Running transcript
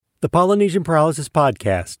The Polynesian Paralysis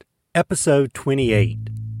Podcast, Episode 28.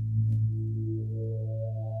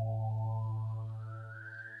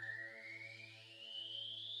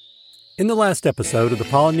 In the last episode of the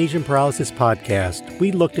Polynesian Paralysis Podcast,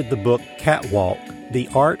 we looked at the book Catwalk, The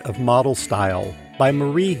Art of Model Style by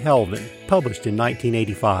Marie Helvin, published in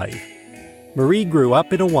 1985. Marie grew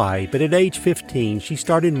up in Hawaii, but at age 15 she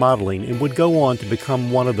started modeling and would go on to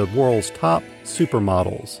become one of the world's top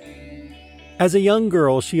supermodels. As a young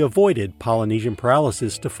girl, she avoided Polynesian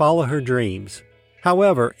paralysis to follow her dreams.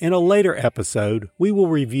 However, in a later episode, we will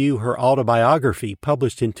review her autobiography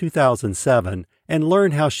published in 2007 and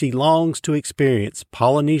learn how she longs to experience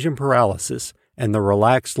Polynesian paralysis and the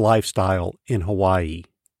relaxed lifestyle in Hawaii.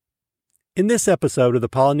 In this episode of the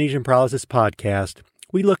Polynesian Paralysis Podcast,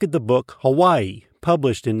 we look at the book Hawaii,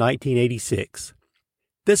 published in 1986.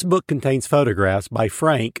 This book contains photographs by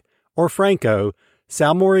Frank, or Franco,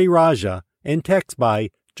 Salmoiraghi, and text by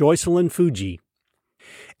Jocelyn Fujii.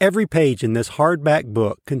 Every page in this hardback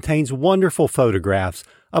book contains wonderful photographs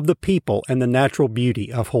of the people and the natural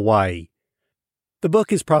beauty of Hawaii. The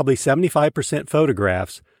book is probably 75%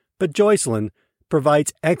 photographs, but Jocelyn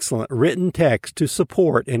provides excellent written text to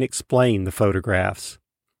support and explain the photographs.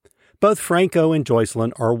 Both Franco and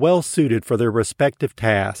Jocelyn are well suited for their respective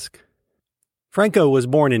tasks. Franco was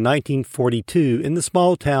born in 1942 in the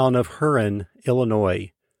small town of Huron,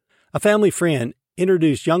 Illinois. A family friend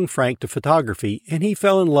introduced young Frank to photography, and he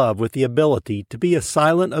fell in love with the ability to be a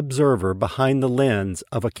silent observer behind the lens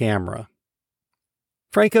of a camera.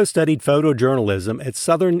 Franco studied photojournalism at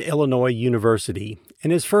Southern Illinois University,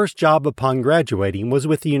 and his first job upon graduating was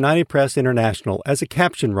with the United Press International as a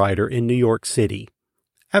caption writer in New York City.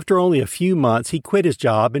 After only a few months, he quit his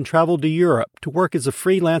job and traveled to Europe to work as a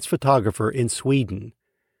freelance photographer in Sweden.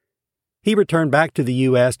 He returned back to the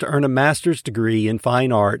U.S. to earn a master's degree in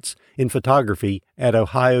fine arts in photography at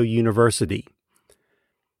Ohio University.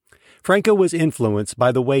 Franco was influenced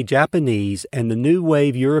by the way Japanese and the new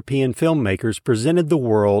wave European filmmakers presented the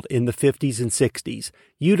world in the 50s and 60s,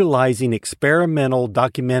 utilizing experimental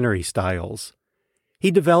documentary styles.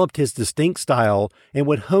 He developed his distinct style and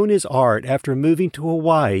would hone his art after moving to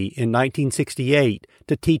Hawaii in 1968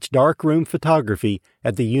 to teach darkroom photography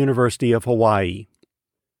at the University of Hawaii.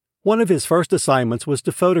 One of his first assignments was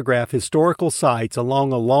to photograph historical sites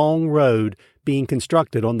along a long road being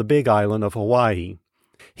constructed on the Big Island of Hawaii.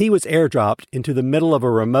 He was airdropped into the middle of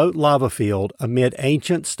a remote lava field amid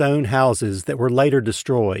ancient stone houses that were later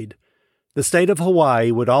destroyed. The state of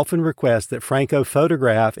Hawaii would often request that Franco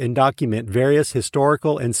photograph and document various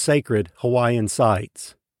historical and sacred Hawaiian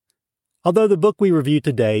sites. Although the book we review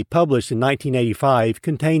today, published in 1985,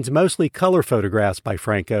 contains mostly color photographs by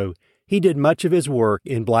Franco, he did much of his work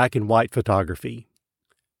in black and white photography.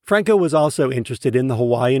 Franco was also interested in the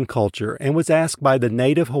Hawaiian culture and was asked by the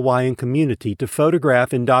native Hawaiian community to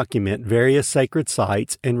photograph and document various sacred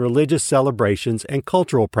sites and religious celebrations and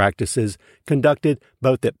cultural practices conducted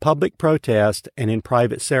both at public protest and in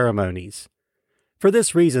private ceremonies. For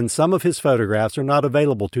this reason, some of his photographs are not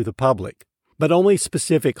available to the public, but only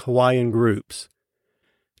specific Hawaiian groups.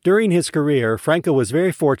 During his career, Franco was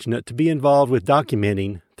very fortunate to be involved with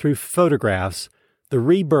documenting, through photographs, the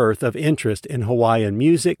rebirth of interest in Hawaiian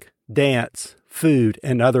music, dance, food,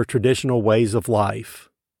 and other traditional ways of life.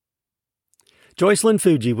 Jocelyn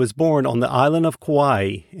Fujii was born on the island of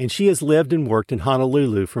Kauai, and she has lived and worked in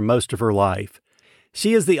Honolulu for most of her life.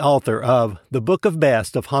 She is the author of The Book of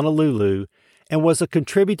Best of Honolulu and was a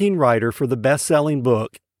contributing writer for the best-selling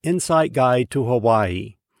book Insight Guide to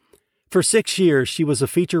Hawaii. For 6 years, she was a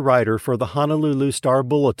feature writer for the Honolulu Star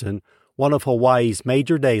Bulletin, one of Hawaii's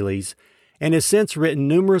major dailies, and has since written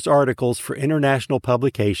numerous articles for international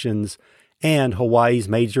publications and Hawaii's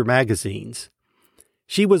major magazines.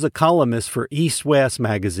 She was a columnist for East West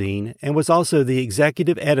magazine and was also the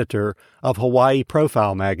executive editor of Hawaii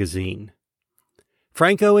Profile magazine.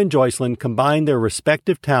 Franco and Jocelyn combined their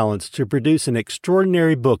respective talents to produce an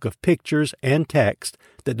extraordinary book of pictures and text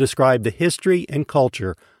that describe the history and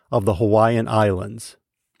culture of the Hawaiian Islands.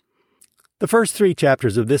 The first 3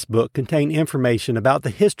 chapters of this book contain information about the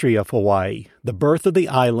history of Hawaii, the birth of the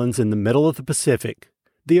islands in the middle of the Pacific,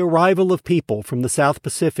 the arrival of people from the South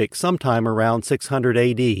Pacific sometime around 600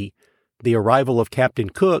 AD, the arrival of Captain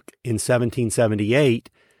Cook in 1778,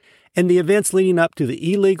 and the events leading up to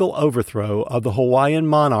the illegal overthrow of the Hawaiian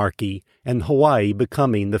monarchy and Hawaii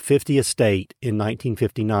becoming the 50th state in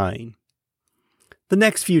 1959. The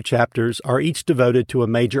next few chapters are each devoted to a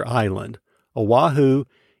major island: Oahu,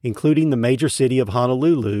 including the major city of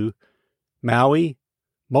Honolulu, Maui,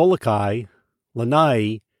 Molokai,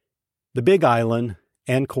 Lanai, the Big Island,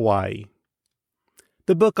 and Kauai. The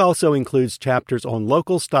The book also includes chapters on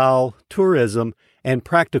local style, tourism, and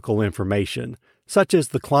practical information, such as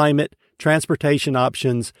the climate, transportation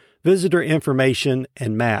options, visitor information,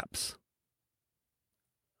 and maps.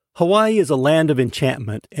 Hawaii is a land of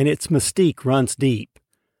enchantment, and its mystique runs deep.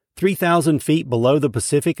 3,000 feet below the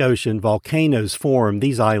Pacific Ocean, volcanoes form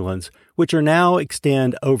these islands, which are now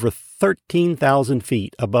extend over 13,000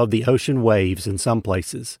 feet above the ocean waves in some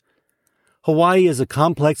places. Hawaii is a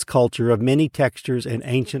complex culture of many textures and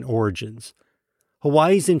ancient origins.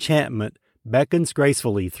 Hawaii's enchantment beckons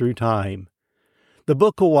gracefully through time. The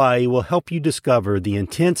book Hawaii will help you discover the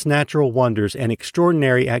intense natural wonders and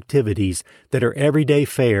extraordinary activities that are everyday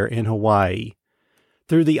fare in Hawaii.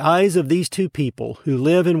 Through the eyes of these two people who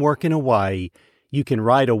live and work in Hawaii, you can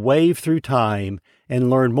ride a wave through time and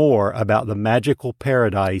learn more about the magical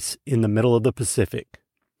paradise in the middle of the Pacific.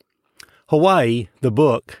 Hawaii, the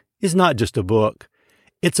book, is not just a book.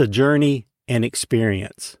 It's a journey and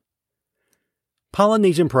experience.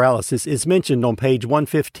 Polynesian paralysis is mentioned on page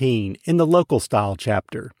 115 in the local style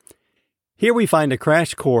chapter. Here we find a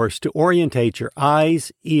crash course to orientate your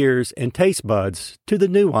eyes, ears, and taste buds to the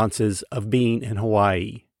nuances of being in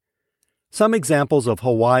Hawaii. Some examples of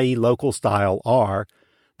Hawaii local style are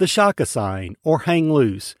the shaka sign, or hang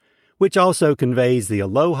loose, which also conveys the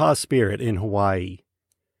aloha spirit in Hawaii.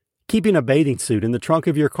 Keeping a bathing suit in the trunk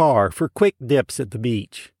of your car for quick dips at the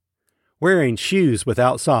beach. Wearing shoes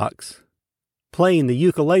without socks. Playing the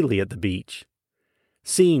ukulele at the beach.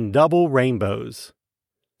 Seeing double rainbows.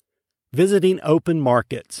 Visiting open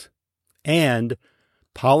markets. And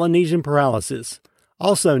Polynesian paralysis,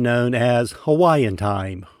 also known as Hawaiian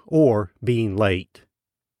time or being late.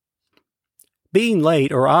 Being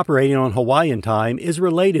late or operating on Hawaiian time is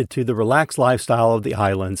related to the relaxed lifestyle of the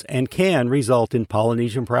islands and can result in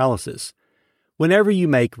Polynesian paralysis. Whenever you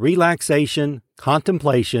make relaxation,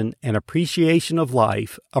 contemplation, and appreciation of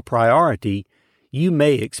life a priority, you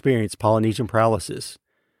may experience Polynesian paralysis.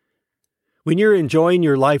 When you're enjoying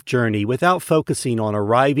your life journey without focusing on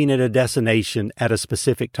arriving at a destination at a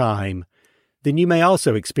specific time, then you may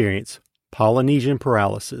also experience Polynesian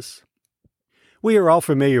paralysis. We are all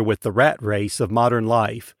familiar with the rat race of modern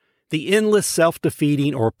life, the endless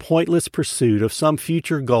self-defeating or pointless pursuit of some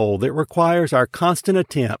future goal that requires our constant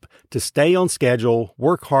attempt to stay on schedule,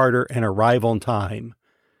 work harder, and arrive on time.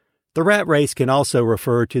 The rat race can also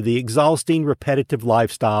refer to the exhausting, repetitive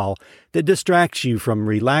lifestyle that distracts you from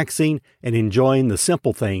relaxing and enjoying the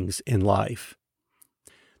simple things in life.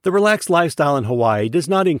 The relaxed lifestyle in Hawaii does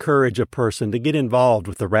not encourage a person to get involved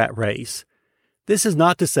with the rat race. This is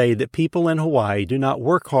not to say that people in Hawaii do not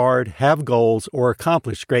work hard, have goals, or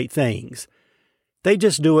accomplish great things. They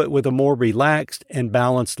just do it with a more relaxed and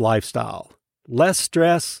balanced lifestyle. Less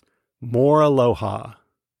stress, more aloha.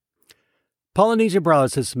 Polynesian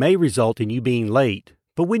paralysis may result in you being late,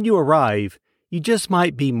 but when you arrive, you just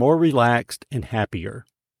might be more relaxed and happier.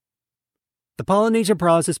 The Polynesian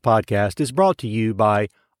Paralysis Podcast is brought to you by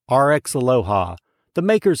RX Aloha, the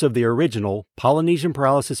makers of the original Polynesian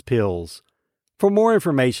Paralysis Pills. For more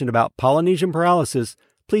information about Polynesian paralysis,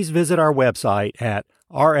 please visit our website at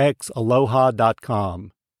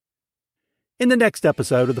rxaloha.com. In the next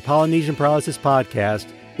episode of the Polynesian Paralysis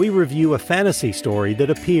Podcast, we review a fantasy story that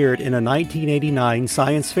appeared in a 1989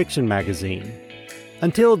 science fiction magazine.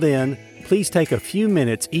 Until then, please take a few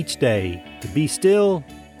minutes each day to be still,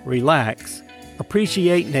 relax,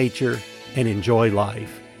 appreciate nature, and enjoy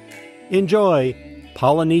life. Enjoy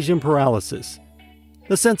Polynesian Paralysis,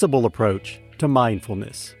 the sensible approach to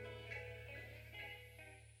mindfulness.